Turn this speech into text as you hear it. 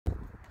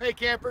Hey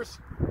campers,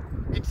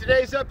 in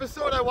today's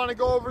episode I want to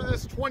go over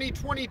this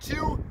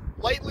 2022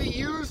 lightly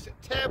used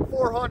Tab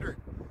 400.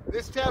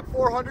 This Tab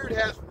 400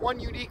 has one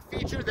unique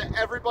feature that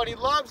everybody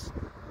loves.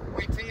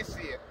 Wait till you see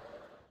it.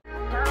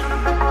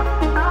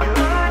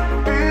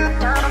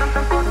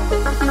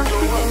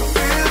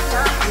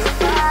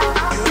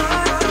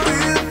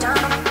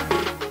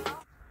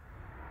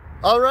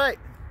 Alright,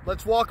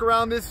 let's walk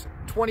around this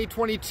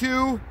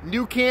 2022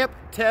 Nucamp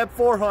Tab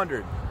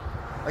 400.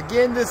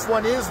 Again, this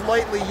one is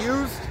lightly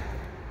used.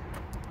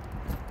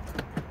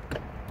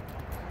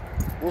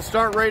 We'll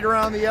start right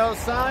around the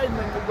outside and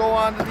then we'll go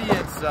on to the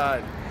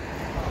inside.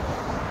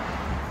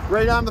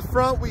 Right on the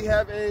front we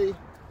have a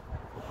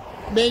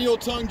manual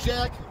tongue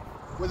jack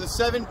with a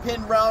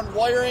 7-pin round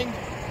wiring,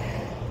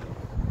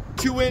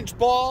 2-inch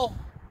ball,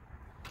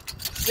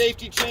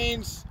 safety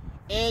chains,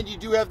 and you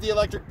do have the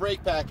electric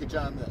brake package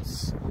on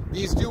this.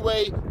 These do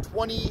weigh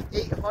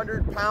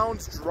 2,800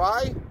 pounds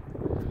dry.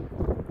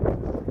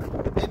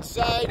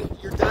 Inside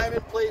your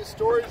diamond plate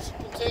storage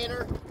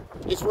container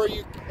is where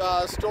you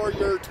store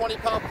your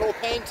 20-pound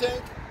propane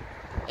tank.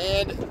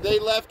 And they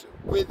left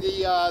with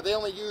the, they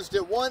only used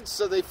it once,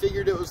 so they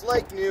figured it was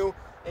like new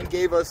and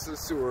gave us the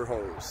sewer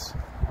hose.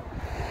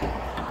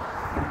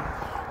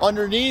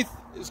 Underneath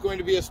is going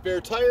to be a spare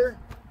tire.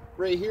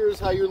 Right here is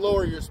how you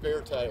lower your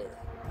spare tire.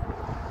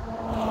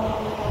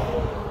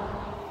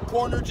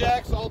 Corner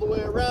jacks all the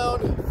way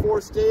around, 4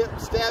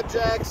 stab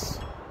jacks.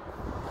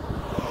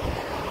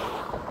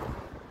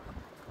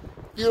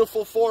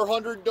 Beautiful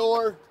 400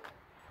 door.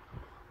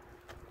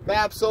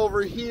 Maps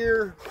over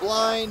here,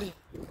 blind.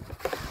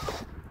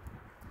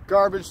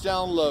 Garbage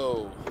down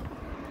low.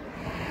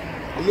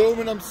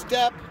 Aluminum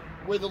step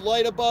with a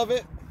light above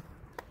it.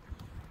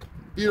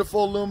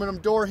 Beautiful aluminum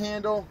door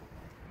handle.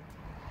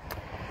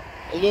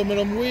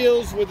 Aluminum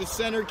wheels with a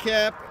center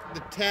cap,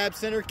 the tab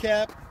center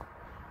cap.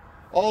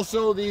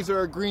 Also, these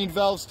are a green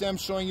valve stem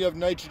showing you have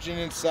nitrogen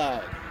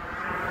inside.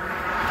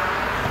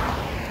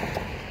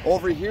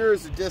 Over here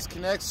is a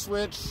disconnect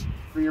switch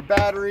for your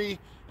battery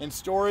and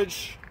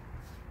storage.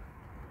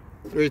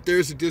 Right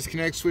there's a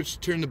disconnect switch to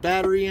turn the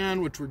battery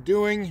on, which we're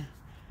doing.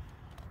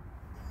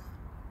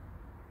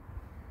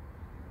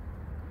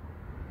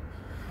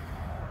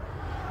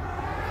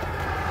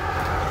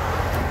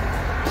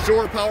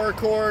 Shore power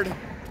cord.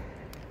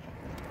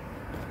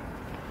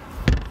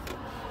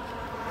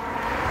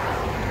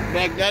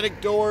 Magnetic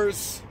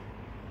doors,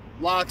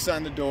 locks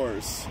on the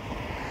doors.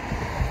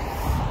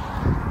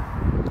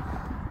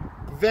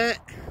 Vent,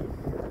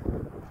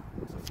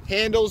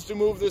 handles to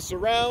move this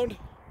around.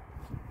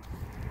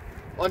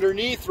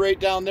 Underneath, right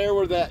down there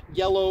where that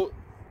yellow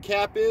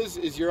cap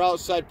is your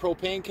outside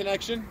propane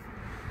connection.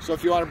 So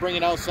if you want to bring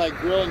an outside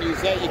grill and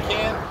use that, you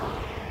can.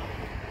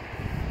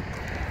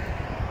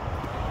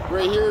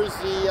 Right here is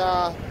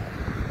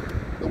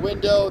the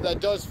window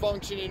that does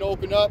function and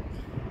open up.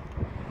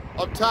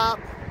 Up top,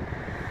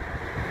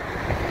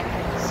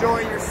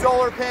 showing your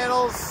solar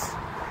panels.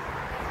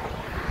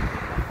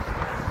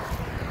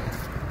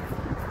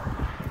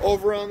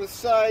 Over on the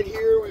side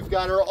here, we've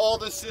got our all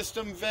the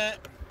system vent.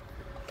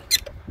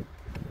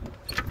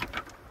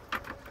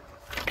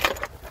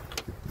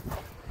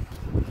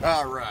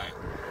 All right,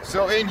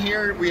 so in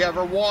here we have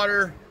our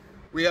water.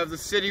 We have the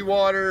city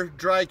water,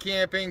 dry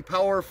camping,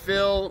 power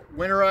fill,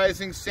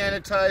 winterizing,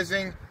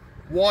 sanitizing,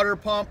 water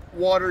pump,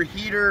 water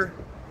heater,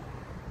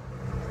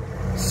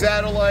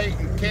 satellite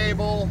and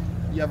cable.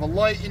 You have a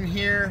light in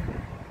here,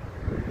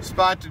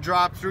 spot to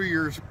drop through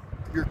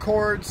your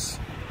cords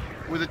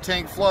with a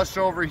tank flush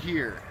over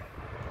here.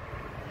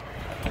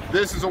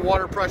 This is a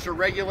water pressure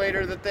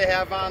regulator that they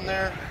have on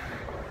there.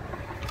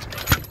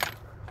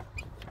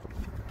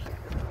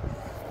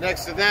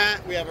 Next to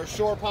that, we have our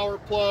shore power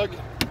plug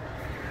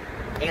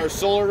and our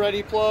solar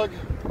ready plug.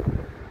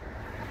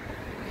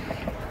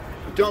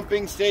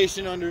 Dumping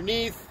station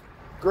underneath.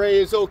 Gray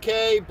is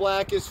okay,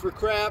 black is for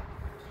crap.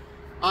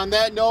 On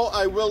that note,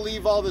 I will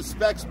leave all the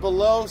specs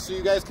below so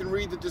you guys can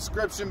read the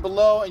description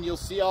below and you'll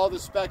see all the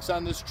specs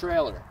on this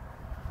trailer.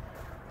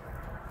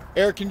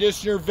 Air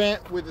conditioner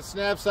vent with the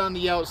snaps on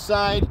the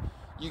outside.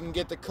 You can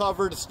get the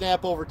cover to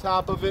snap over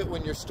top of it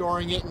when you're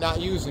storing it and not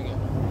using it.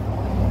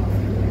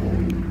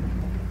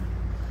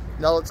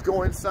 Now let's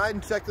go inside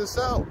and check this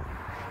out.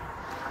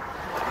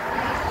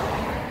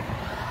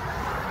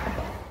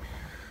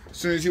 As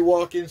soon as you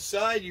walk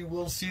inside, you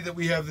will see that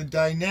we have the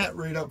dinette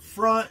right up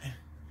front.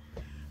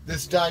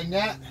 This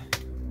dinette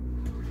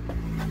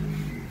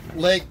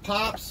leg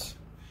pops.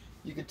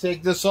 You can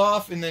take this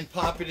off and then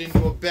pop it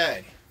into a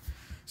bed.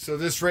 So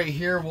this right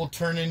here will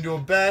turn into a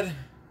bed.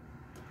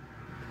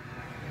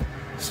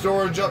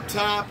 Storage up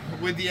top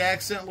with the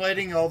accent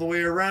lighting all the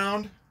way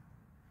around.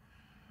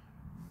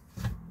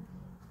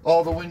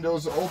 All the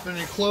windows open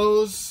and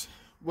close.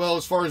 Well,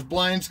 as far as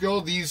blinds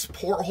go, these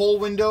porthole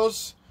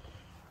windows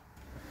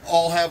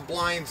all have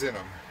blinds in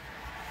them.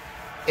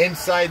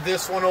 Inside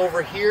this one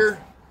over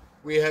here,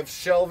 we have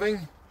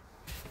shelving.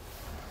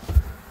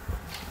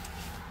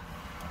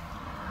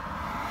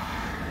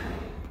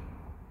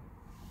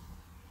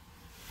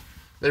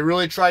 They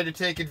really tried to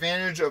take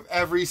advantage of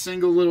every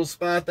single little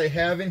spot they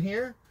have in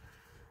here.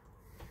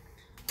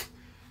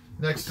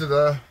 Next to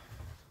the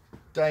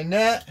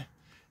dinette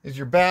is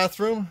your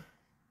bathroom.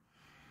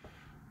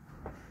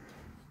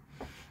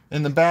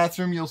 In the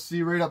bathroom, you'll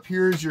see right up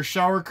here is your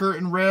shower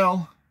curtain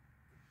rail.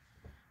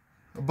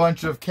 A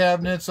bunch of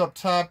cabinets up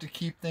top to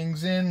keep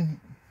things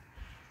in.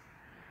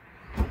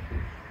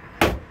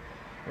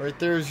 Right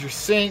there is your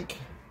sink,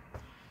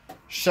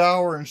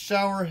 shower and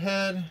shower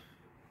head.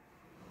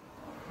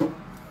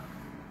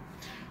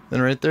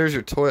 Then right there's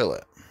your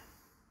toilet.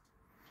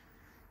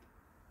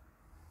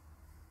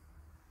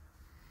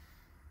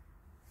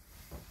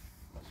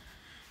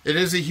 It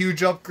is a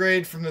huge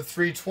upgrade from the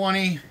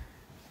 320.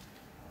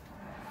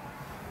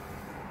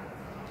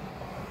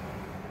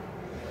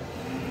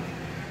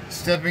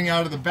 Stepping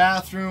out of the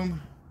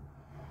bathroom.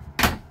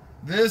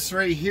 This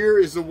right here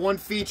is the one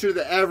feature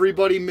that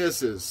everybody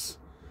misses.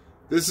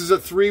 This is a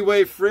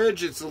 3-way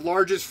fridge. It's the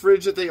largest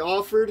fridge that they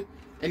offered,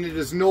 and it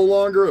is no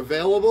longer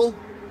available.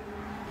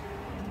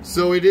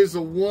 So it is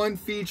the one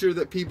feature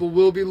that people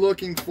will be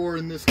looking for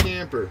in this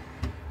camper.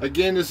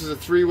 Again, this is a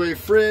 3-way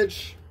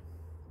fridge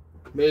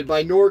made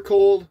by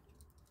Norcold.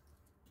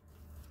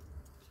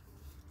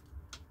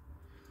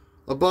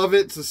 Above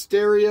it's a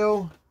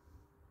stereo.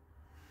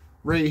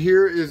 Right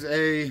here is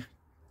a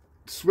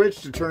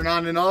switch to turn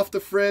on and off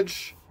the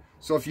fridge.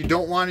 So if you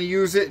don't want to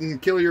use it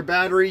and kill your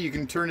battery, you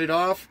can turn it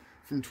off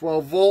from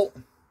 12 volt.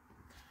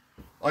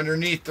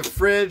 Underneath the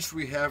fridge,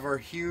 we have our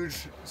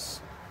huge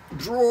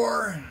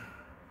drawer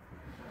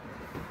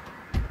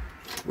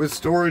with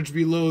storage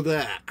below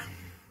that.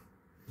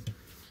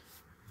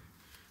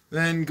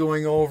 Then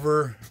going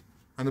over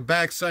on the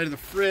back side of the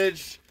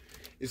fridge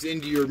is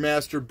into your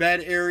master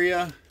bed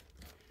area.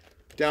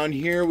 Down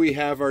here we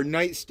have our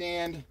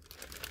nightstand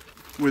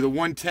with a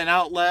 110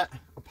 outlet,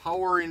 a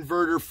power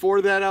inverter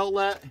for that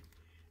outlet,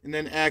 and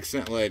then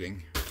accent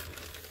lighting.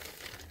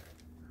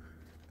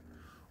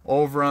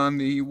 Over on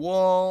the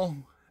wall,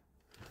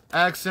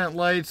 accent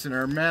lights and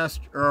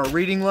our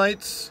reading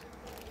lights.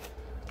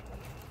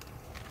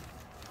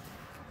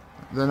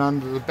 Then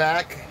onto the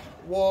back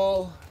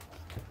wall,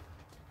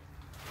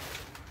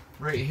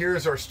 right here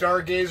is our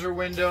stargazer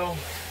window.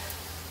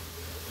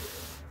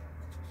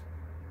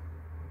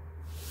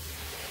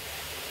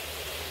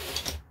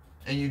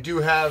 And you do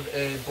have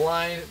a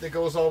blind that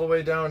goes all the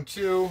way down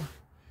too,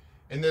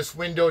 and this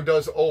window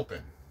does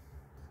open.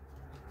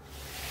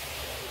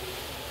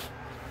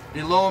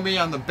 Below me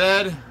on the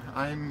bed,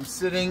 I'm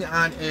sitting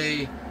on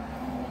a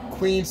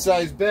queen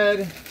size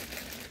bed.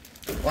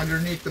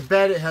 Underneath the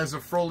bed, it has a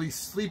Froley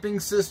sleeping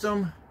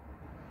system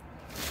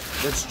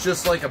that's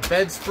just like a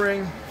bed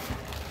spring.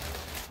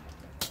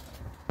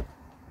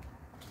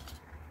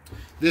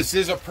 This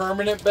is a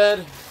permanent bed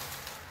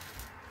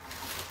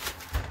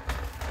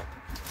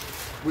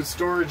with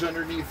storage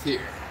underneath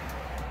here.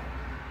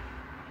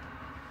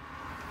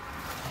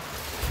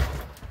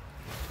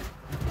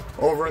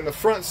 Over in the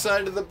front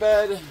side of the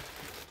bed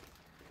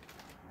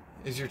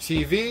is your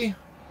TV,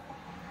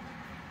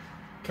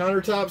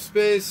 countertop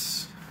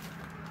space,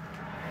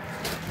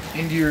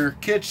 into your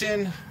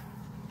kitchen,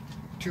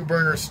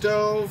 2-burner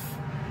stove,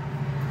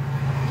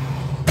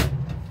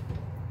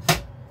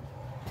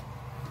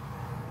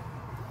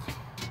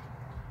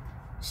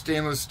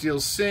 stainless steel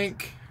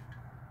sink,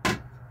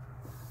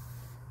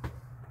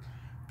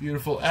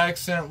 beautiful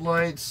accent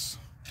lights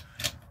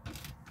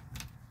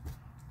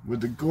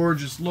with the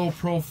gorgeous low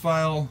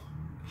profile,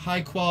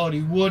 high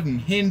quality wooden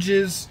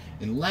hinges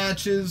and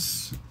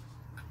latches.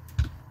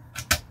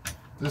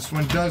 This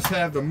one does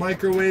have the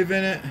microwave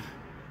in it.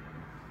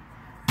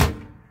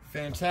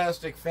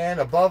 Fantastic fan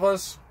above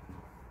us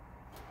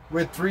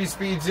with 3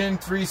 speeds in,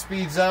 3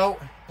 speeds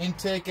out,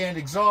 intake and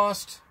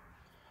exhaust.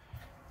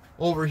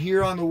 Over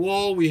here on the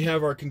wall we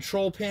have our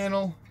control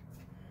panel.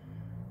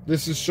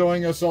 This is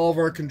showing us all of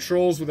our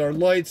controls with our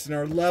lights and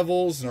our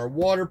levels and our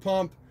water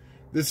pump.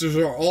 This is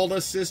our Alta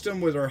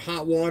system with our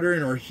hot water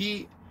and our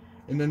heat.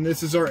 And then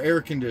this is our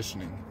air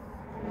conditioning.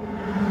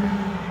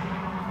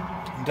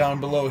 And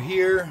down below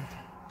here,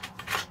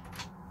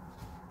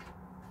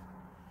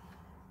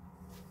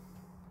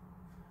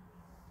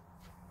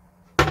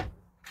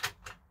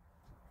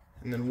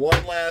 and then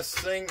one last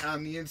thing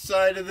on the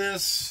inside of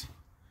this,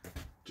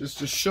 just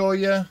to show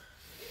you,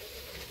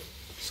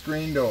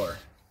 screen door.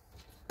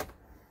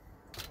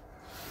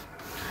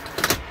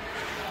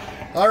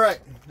 Alright,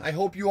 I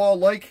hope you all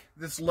like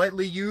this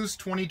lightly used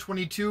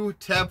 2022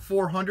 Tab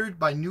 400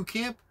 by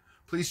Nucamp.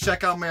 Please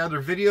check out my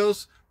other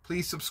videos.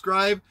 Please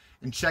subscribe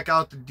and check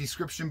out the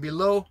description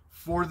below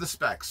for the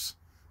specs.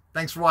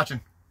 Thanks for watching.